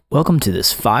Welcome to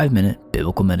this 5-minute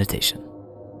biblical meditation.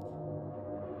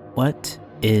 What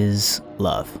is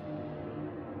love?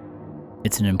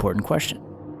 It's an important question.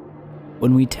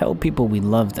 When we tell people we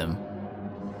love them,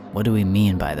 what do we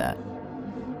mean by that?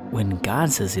 When God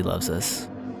says He loves us,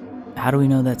 how do we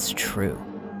know that's true?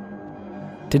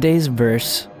 Today's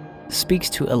verse speaks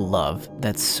to a love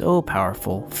that's so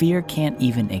powerful, fear can't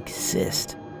even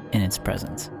exist in its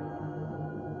presence.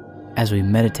 As we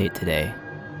meditate today,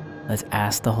 let's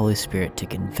ask the Holy Spirit to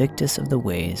convict us of the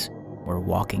ways we're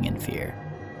walking in fear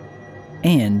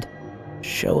and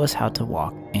show us how to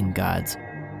walk in God's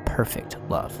perfect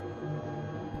love.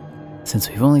 Since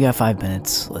we've only got 5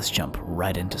 minutes, let's jump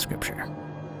right into Scripture.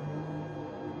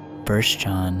 1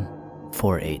 John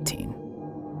 4:18.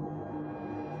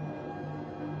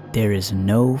 There is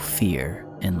no fear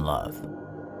in love,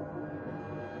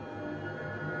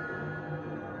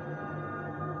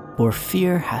 for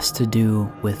fear has to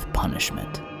do with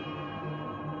punishment.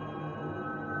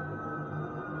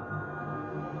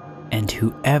 And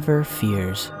whoever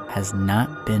fears has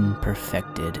not been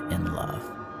perfected in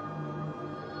love.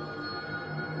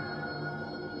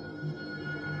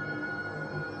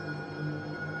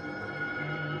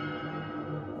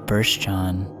 First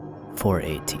John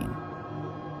 4:18.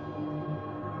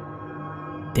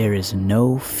 There is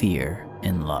no fear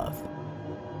in love,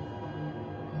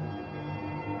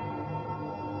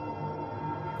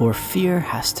 for fear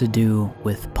has to do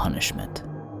with punishment.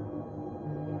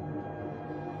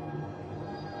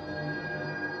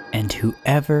 And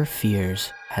whoever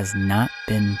fears has not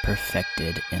been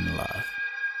perfected in love.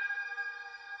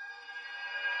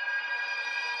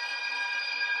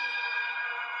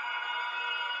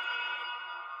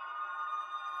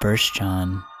 First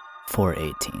John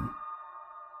 4:18.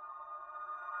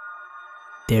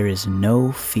 There is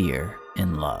no fear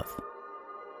in love,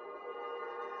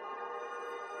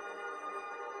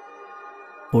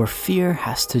 for fear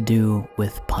has to do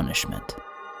with punishment.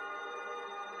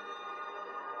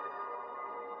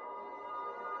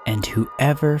 And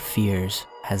whoever fears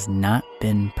has not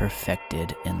been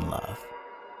perfected in love.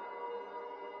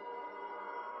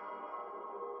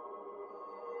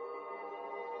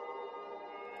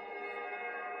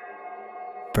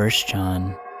 First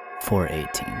John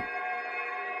 4:18.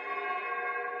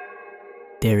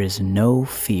 There is no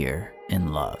fear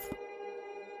in love,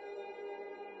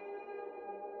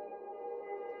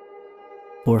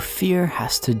 for fear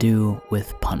has to do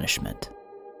with punishment.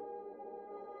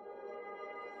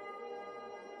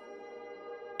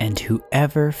 And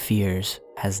whoever fears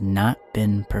has not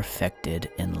been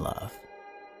perfected in love.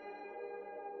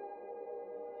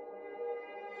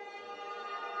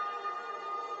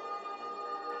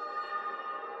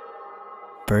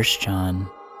 First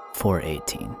John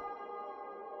 4:18.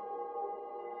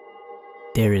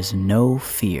 There is no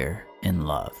fear in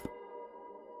love,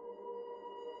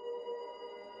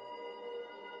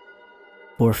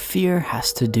 for fear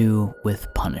has to do with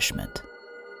punishment.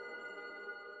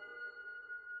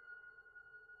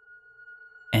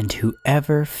 And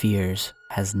whoever fears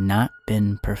has not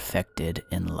been perfected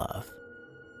in love.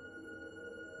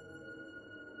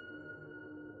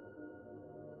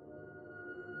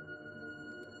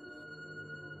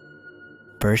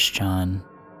 First John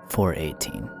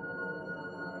 4:18.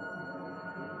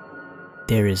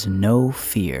 There is no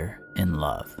fear in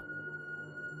love,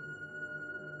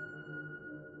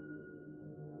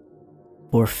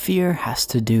 for fear has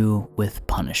to do with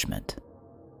punishment.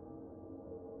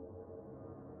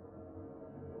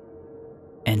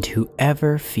 And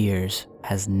whoever fears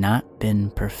has not been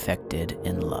perfected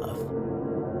in love.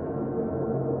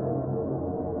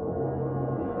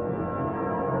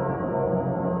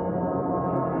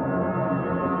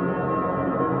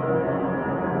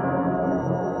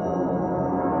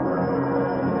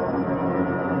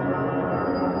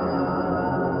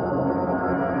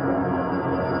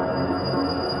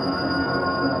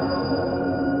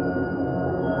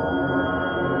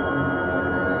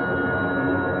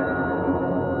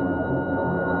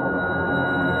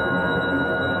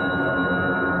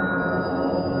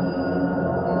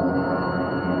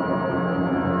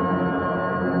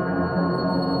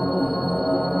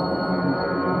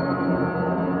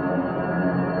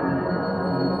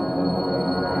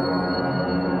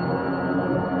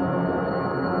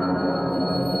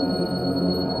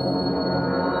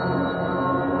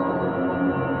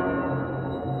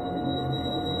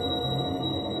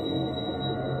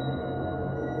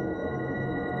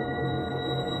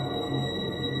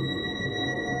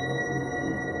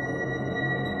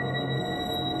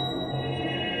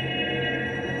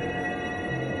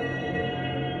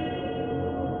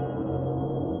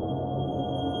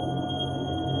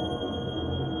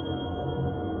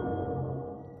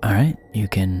 All right, you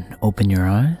can open your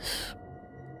eyes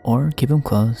or keep them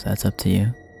closed. That's up to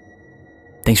you.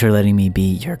 Thanks for letting me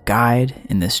be your guide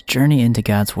in this journey into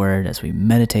God's Word as we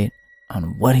meditate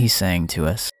on what He's saying to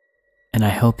us. And I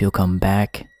hope you'll come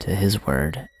back to His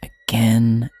Word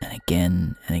again and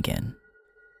again and again.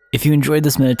 If you enjoyed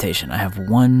this meditation, I have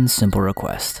one simple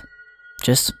request.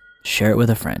 Just share it with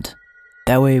a friend.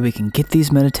 That way we can get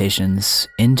these meditations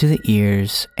into the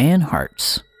ears and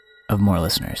hearts of more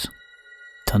listeners.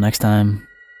 Till next time,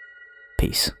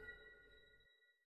 peace.